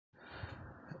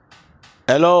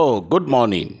Hello, good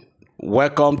morning.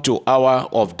 Welcome to Hour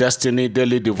of Destiny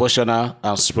Daily Devotional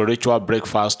and Spiritual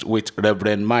Breakfast with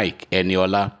Reverend Mike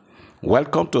Eniola.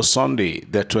 Welcome to Sunday,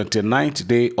 the 29th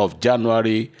day of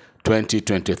January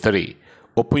 2023.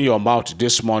 Open your mouth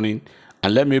this morning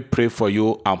and let me pray for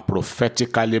you and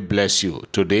prophetically bless you.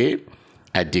 Today,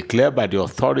 I declare by the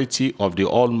authority of the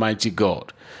Almighty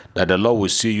God that the Lord will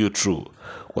see you through.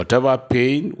 Whatever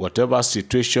pain, whatever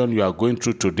situation you are going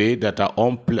through today that are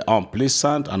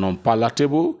unpleasant and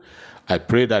unpalatable, I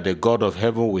pray that the God of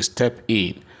heaven will step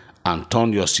in and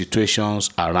turn your situations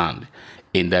around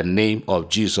in the name of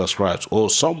Jesus Christ. Oh,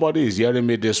 somebody is hearing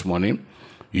me this morning.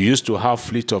 You used to have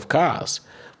fleet of cars,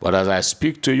 but as I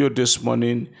speak to you this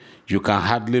morning, you can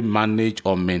hardly manage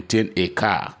or maintain a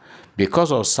car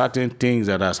because of certain things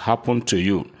that has happened to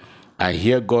you. I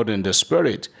hear God in the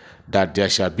spirit that there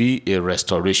shall be a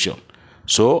restoration.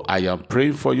 So I am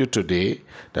praying for you today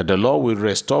that the Lord will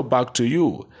restore back to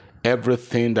you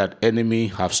everything that enemy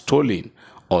have stolen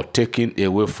or taken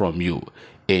away from you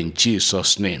in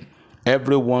Jesus' name.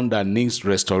 Everyone that needs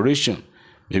restoration,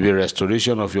 maybe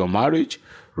restoration of your marriage,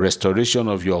 restoration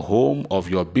of your home, of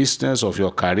your business, of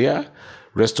your career,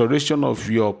 restoration of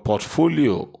your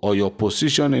portfolio or your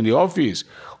position in the office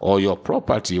or your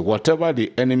property, whatever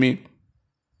the enemy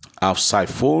have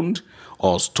siphoned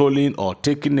or stolen or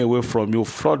taken away from you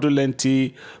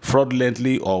fraudulently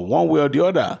or one way or the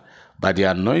other, by the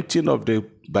anointing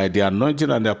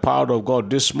and the power of God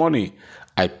this morning,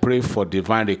 I pray for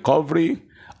divine recovery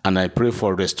and I pray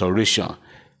for restoration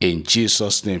in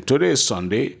Jesus' name. Today is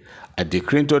Sunday. I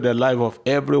decree into the life of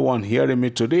everyone hearing me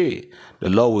today, the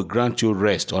Lord will grant you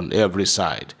rest on every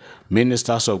side.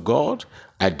 Ministers of God,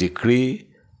 I decree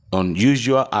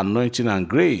unusual anointing and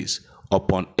grace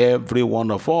upon every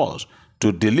one of us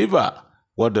to deliver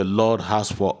what the Lord has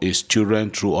for his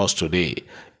children through us today.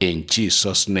 In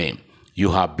Jesus' name,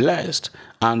 you are blessed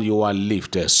and you are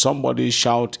lifted. Somebody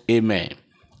shout amen.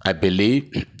 I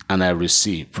believe and I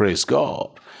receive. Praise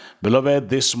God. Beloved,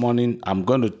 this morning I'm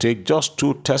going to take just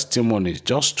two testimonies,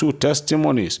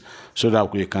 so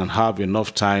that we can have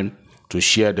enough time to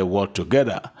share the word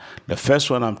together. The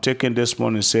first one I'm taking this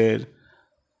morning said,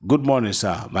 "Good morning,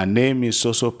 sir. My name is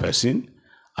so person,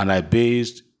 and I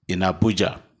based in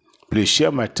Abuja. Please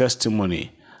share my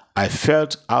testimony. I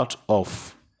felt out,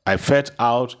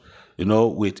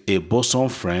 with a bosom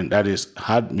friend, that is,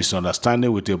 had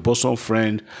misunderstanding with a bosom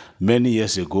friend many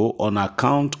years ago on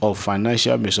account of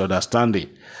financial misunderstanding.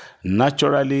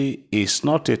 Naturally, he's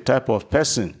not a type of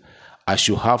person I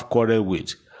should have quarrel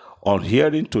with. On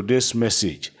hearing today's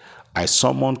message, I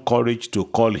summoned courage to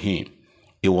call him.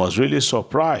 He was really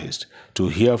surprised to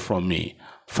hear from me.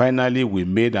 Finally, we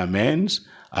made amends,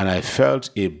 and I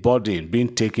felt a burden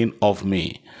being taken off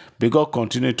me. May God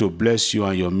continue to bless you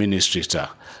and your ministry, sir.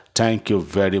 Thank you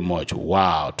very much."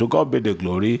 Wow. To God be the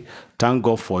glory. Thank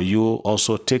God for you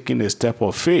also taking a step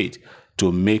of faith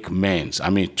to make amends.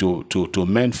 To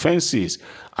mend fences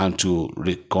and to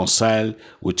reconcile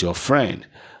with your friend.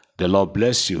 The Lord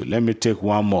bless you. Let me take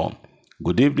one more.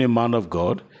 Good evening, man of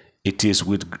God. It is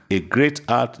with a great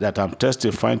heart that I'm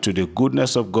testifying to the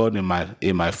goodness of God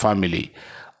in my family.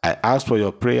 I asked for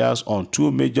your prayers on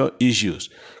two major issues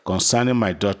concerning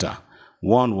my daughter.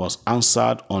 One was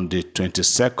answered on the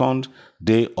 22nd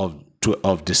day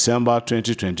of December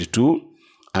 2022,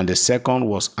 and the second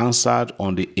was answered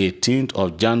on the 18th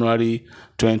of January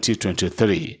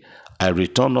 2023. I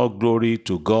return all glory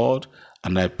to God,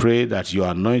 and I pray that your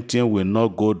anointing will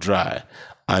not go dry,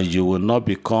 and you will not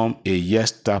become a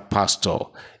yester pastor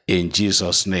in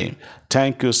Jesus' name.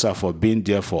 Thank you, sir, for being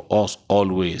there for us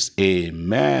always.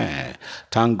 Amen.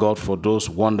 Thank God for those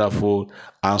wonderful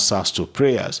answers to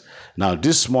prayers. Now,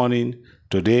 this morning,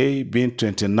 today being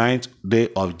 29th day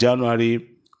of January,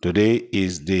 today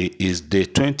is day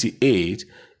 28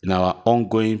 in our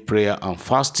ongoing prayer and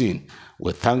fasting.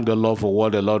 We thank the Lord for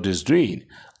what the Lord is doing.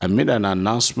 I made an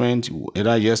announcement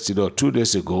either yesterday or 2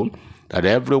 days ago that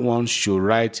everyone should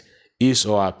write his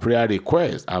or her prayer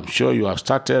request. I'm sure you have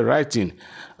started writing.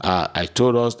 I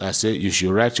said you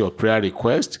should write your prayer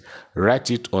request, write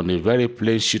it on a very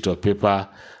plain sheet of paper,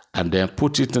 and then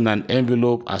put it in an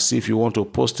envelope as if you want to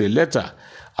post a letter.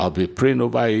 I'll be praying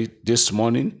over it this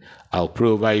morning. I'll pray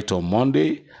over it on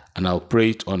Monday, and I'll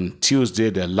pray it on Tuesday,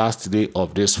 the last day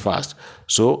of this fast.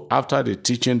 So after the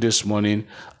teaching this morning,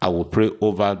 I will pray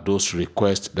over those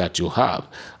requests that you have.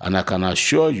 And I can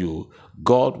assure you,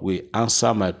 God will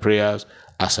answer my prayers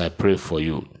as I pray for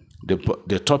you.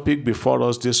 The topic before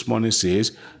us this morning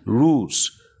says,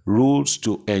 rules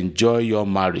to enjoy your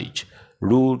marriage.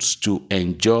 Rules to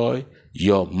enjoy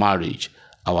your marriage.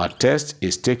 Our text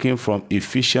is taken from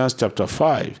Ephesians chapter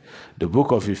 5, the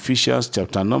book of Ephesians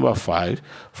chapter number 5,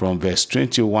 from verse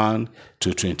 21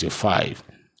 to 25.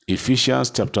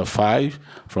 Ephesians chapter 5,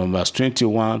 from verse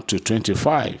 21 to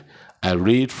 25. I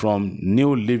read from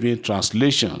New Living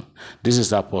Translation. This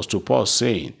is Apostle Paul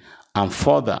saying, "And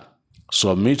further,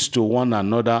 submit to one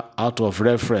another out of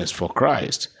reverence for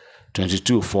Christ."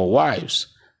 22, "For wives,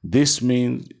 this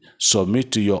means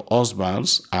submit to your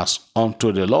husbands as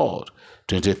unto the Lord."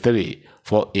 23,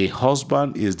 "For a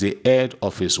husband is the head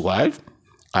of his wife,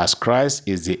 as Christ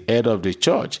is the head of the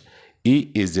church. He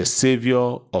is the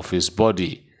Savior of his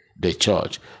body, the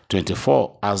church."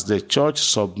 24, "As the church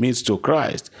submits to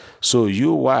Christ, so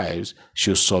you wives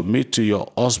should submit to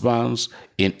your husbands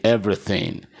in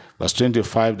everything." Verse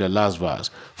 25, the last verse,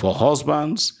 "For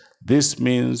husbands, this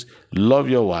means love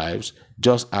your wives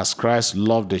just as Christ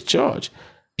loved the church.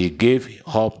 He gave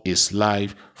up his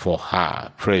life for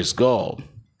her." Praise God.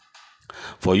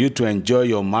 For you to enjoy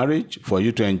your marriage, for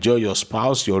you to enjoy your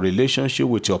spouse, your relationship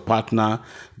with your partner,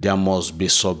 there must be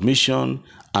submission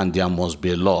and there must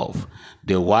be love.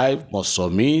 The wife must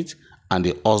submit and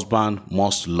the husband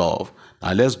must love.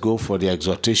 Now let's go for the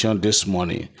exhortation this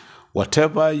morning.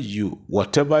 Whatever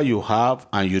you have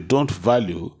and you don't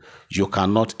value, you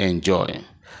cannot enjoy.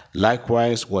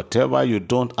 Likewise, whatever you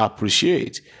don't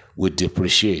appreciate will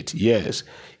depreciate. Yes,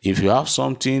 if you have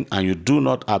something and you do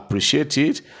not appreciate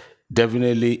it,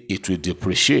 definitely it will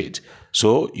depreciate.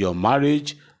 So your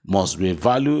marriage must be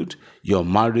valued. Your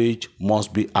marriage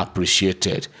must be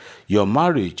appreciated. Your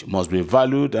marriage must be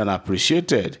valued and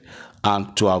appreciated.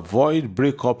 And to avoid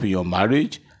breakup in your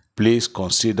marriage, please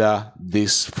consider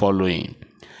this following.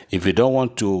 If you don't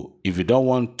want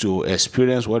to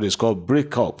experience what is called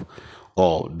breakup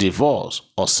or divorce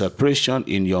or separation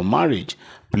in your marriage,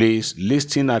 please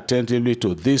listen attentively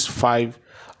to these 5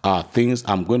 things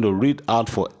I'm going to read out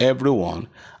for everyone,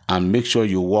 and make sure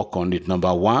you work on it.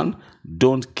 Number 1,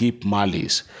 don't keep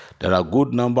malice. There are a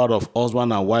good number of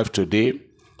husband and wife today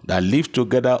that live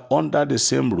together under the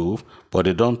same roof, but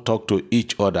they don't talk to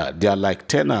each other. They are like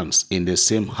tenants in the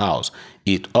same house.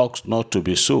 It ought not to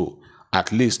be so,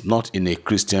 at least not in a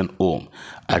Christian home.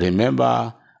 I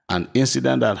remember an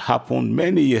incident that happened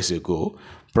many years ago,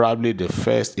 probably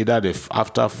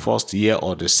after first year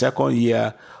or the second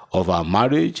year of our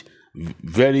marriage,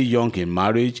 very young in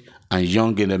marriage and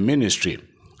young in the ministry.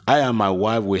 I and my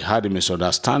wife, we had a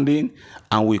misunderstanding,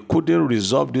 and we couldn't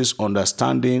resolve this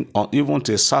understanding on even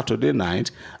till Saturday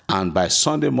night, and by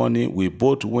Sunday morning, we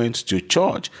both went to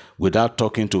church without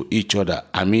talking to each other.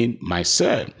 I mean,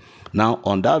 myself. Now,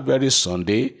 on that very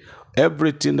Sunday,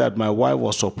 everything that my wife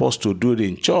was supposed to do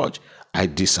in church, I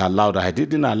disallowed her. I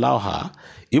didn't allow her.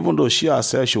 Even though she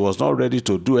herself, she was not ready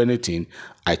to do anything,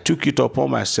 I took it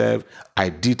upon myself. I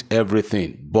did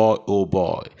everything. Boy, oh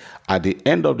boy. At the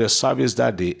end of the service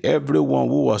that day, everyone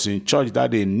who was in church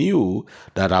that day knew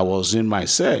that I was in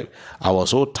myself. I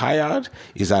was so tired.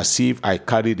 It's as if I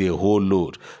carried a whole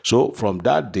load. So from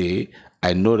that day,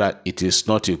 I know that it is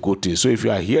not a good thing. So if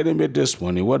you are hearing me this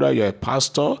morning, whether you're a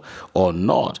pastor or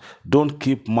not, don't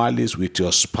keep malice with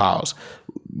your spouse.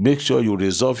 Make sure you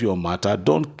resolve your matter.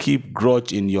 Don't keep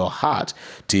grudge in your heart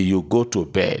till you go to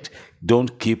bed.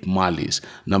 Don't keep malice.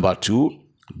 Number 2,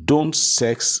 don't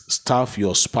sex starve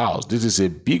your spouse. This is a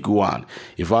big one.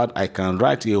 In fact, I can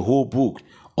write a whole book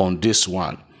on this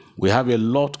one. We have a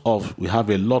lot of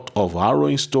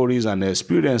harrowing stories and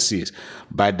experiences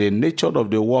by the nature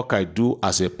of the work I do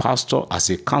as a pastor, as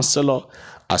a counselor,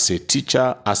 as a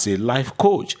teacher, as a life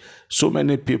coach. So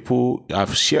many people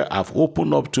have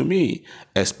opened up to me,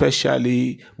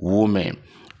 especially women.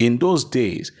 In those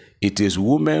days, it is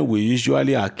women we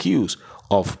usually accuse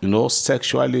of,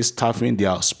 sexually starving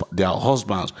their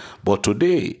husbands. But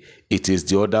today, it is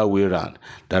the other way around.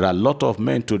 There are a lot of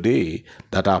men today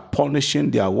that are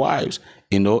punishing their wives,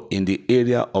 in the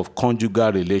area of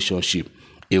conjugal relationship.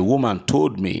 A woman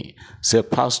told me, say,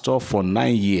 "Pastor, for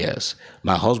 9 years,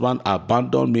 my husband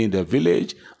abandoned me in the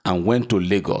village and went to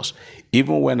Lagos.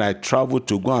 Even when I traveled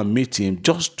to go and meet him,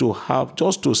 just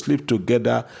to sleep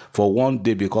together for one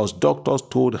day, because doctors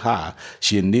told her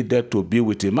she needed to be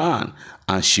with a man,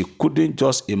 and she couldn't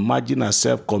just imagine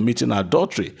herself committing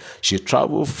adultery. She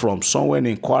traveled from somewhere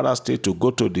in Kwara State to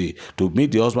go to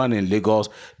meet the husband in Lagos.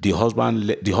 The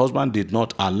husband did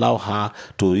not allow her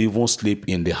to even sleep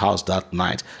in the house that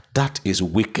night. That is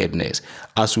wickedness.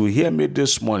 As you hear me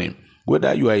this morning,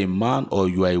 whether you are a man or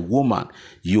you are a woman,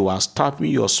 you are starving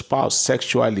your spouse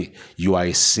sexually, you are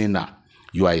a sinner.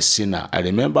 You are a sinner. I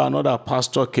remember another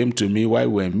pastor came to me while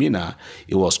we were in Mina.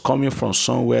 He was coming from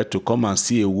somewhere to come and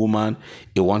see a woman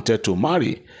he wanted to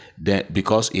marry,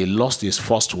 because he lost his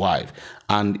first wife.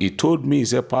 And he told me, he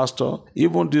said, Pastor,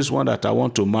 even this one that I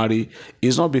want to marry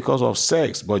is not because of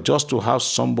sex, but just to have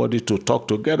somebody to talk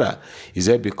together. He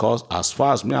said, because as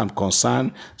far as me I'm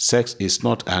concerned, sex is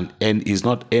not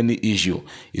any issue.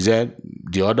 He said,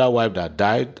 the other wife that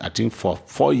died, I think for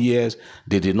 4 years,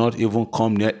 they did not even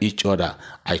come near each other.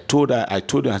 I told him, I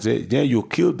said, then you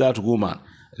killed that woman.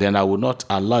 Then I will not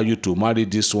allow you to marry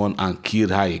this one and kill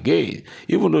her again.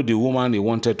 Even though the woman he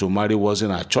wanted to marry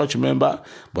wasn't a church member,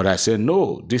 but I said,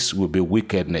 no, this will be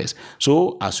wickedness.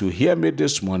 So as you hear me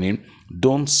this morning,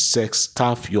 don't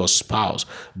sex-starve your spouse.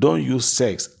 Don't use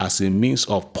sex as a means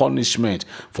of punishment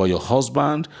for your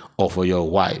husband or for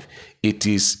your wife. It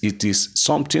is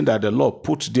something that the Lord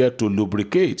put there to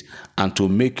lubricate and to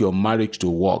make your marriage to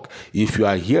work. If you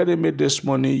are hearing me this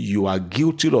morning, you are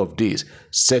guilty of this.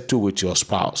 Settle with your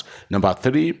spouse. Number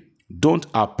 3, don't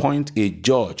appoint a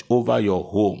judge over your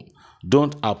home.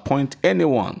 Don't appoint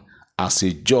anyone as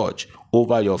a judge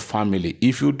over your family.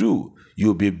 If you do,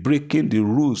 you'll be breaking the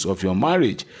rules of your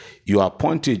marriage. You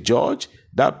appoint a judge,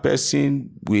 that person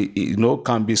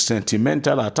can be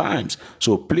sentimental at times.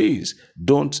 So please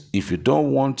don't, if you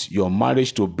don't want your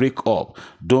marriage to break up,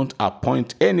 don't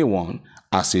appoint anyone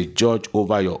as a judge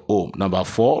over your home. Number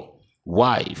 4,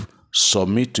 wife,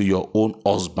 submit to your own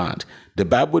husband. The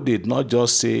Bible did not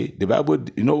just say,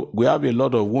 we have a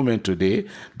lot of women today,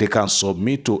 they can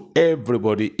submit to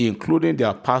everybody, including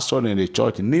their pastor in the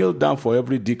church, kneel down for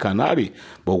every deaconry.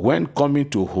 But when coming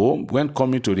to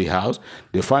the house,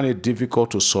 they find it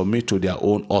difficult to submit to their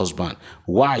own husband.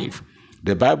 Wife,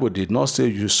 the Bible did not say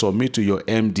you submit to your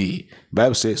MD. The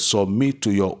Bible says submit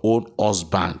to your own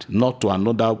husband, not to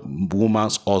another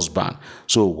woman's husband.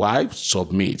 So wife,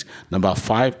 submit. Number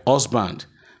 5, husband,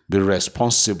 be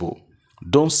responsible.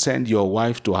 Don't send your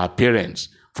wife to her parents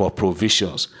for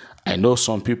provisions. I know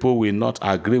some people will not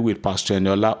agree with Pastor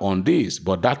Eniola on this,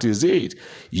 but that is it.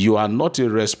 You are not a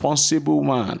responsible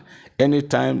man.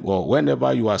 Anytime or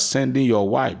whenever you are sending your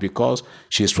wife because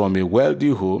she's from a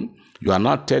wealthy home, you are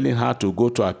not telling her to go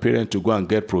to her parents to go and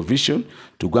get provision,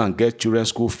 to go and get children's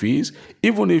school fees.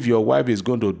 Even if your wife is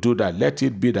going to do that, let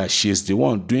it be that she's the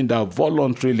one doing that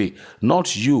voluntarily,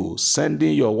 not you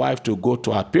sending your wife to go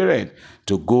to her parents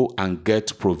to go and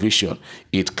get provision.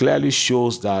 It clearly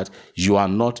shows that you are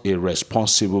not a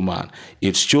responsible man.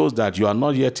 It shows that you are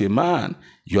not yet a man.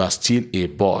 You are still a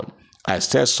boy. I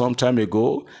said some time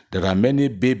ago, there are many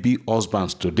baby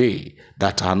husbands today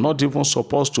that are not even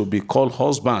supposed to be called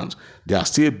husbands. They are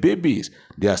still babies.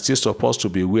 They are still supposed to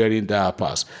be wearing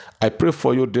diapers. I pray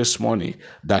for you this morning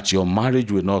that your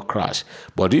marriage will not crash.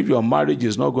 But if your marriage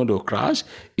is not going to crash,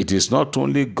 it is not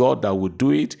only God that will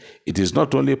do it. It is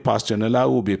not only Pastor Eniola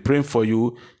who will be praying for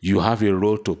you. You have a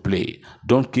role to play.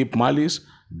 Don't keep malice.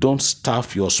 Don't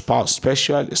starve your spouse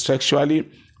sexually.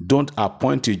 Don't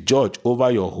appoint a judge over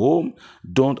your home.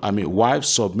 Wife,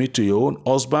 submit to your own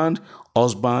husband.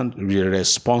 Husband, be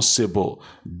responsible.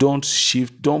 Don't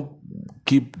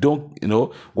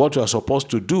what you are supposed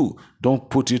to do. Don't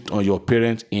put it on your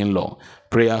parent-in-law.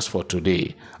 Prayers for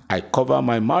today. I cover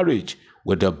my marriage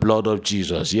with the blood of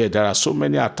Jesus. Yeah, there are so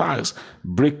many attacks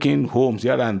breaking homes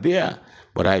here and there.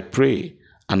 But I pray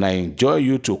and I enjoy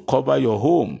you to cover your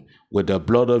home with the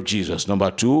blood of Jesus. Number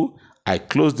 2, I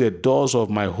close the doors of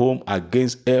my home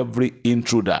against every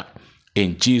intruder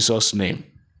in Jesus' name.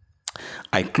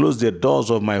 I close the doors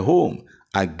of my home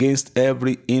against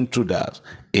every intruder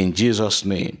in Jesus'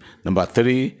 name. Number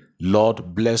 3,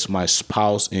 Lord, bless my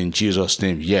spouse in Jesus'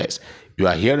 name. Yes, you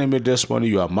are hearing me this morning.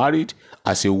 You are married.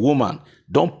 As a woman,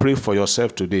 don't pray for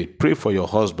yourself today. Pray for your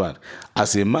husband.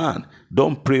 As a man,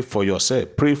 don't pray for yourself.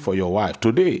 Pray for your wife.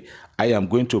 Today, I am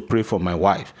going to pray for my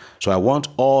wife. So I want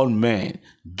all men,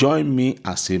 join me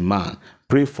as a man.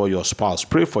 Pray for your spouse.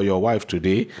 Pray for your wife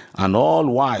today. And all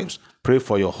wives, pray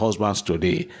for your husbands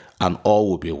today. And all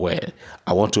will be well.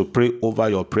 I want to pray over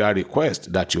your prayer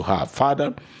request that you have.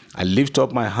 Father, I lift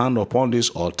up my hand upon this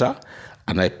altar,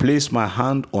 and I place my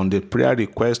hand on the prayer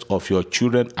request of your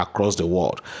children across the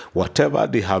world. Whatever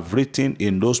they have written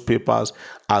in those papers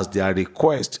as their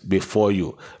request before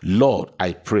you, Lord,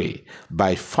 I pray,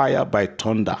 by fire, by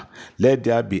thunder, let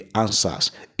there be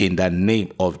answers in the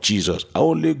name of Jesus.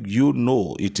 Only you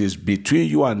know, it is between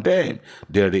you and them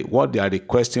what they are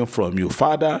requesting from you.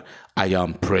 Father, I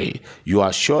am praying. You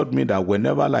assured me that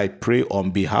whenever I pray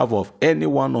on behalf of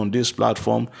anyone on this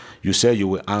platform, you say you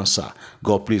will answer.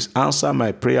 God, please answer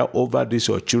my prayer over these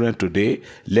your children today.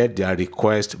 Let their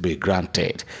request be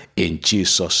granted in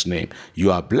Jesus' name.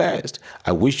 You are blessed.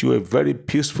 I wish you a very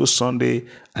peaceful Sunday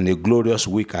and a glorious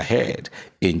week ahead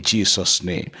in Jesus'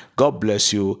 name. God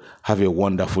bless you. Have a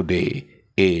wonderful day.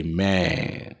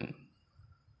 Amen.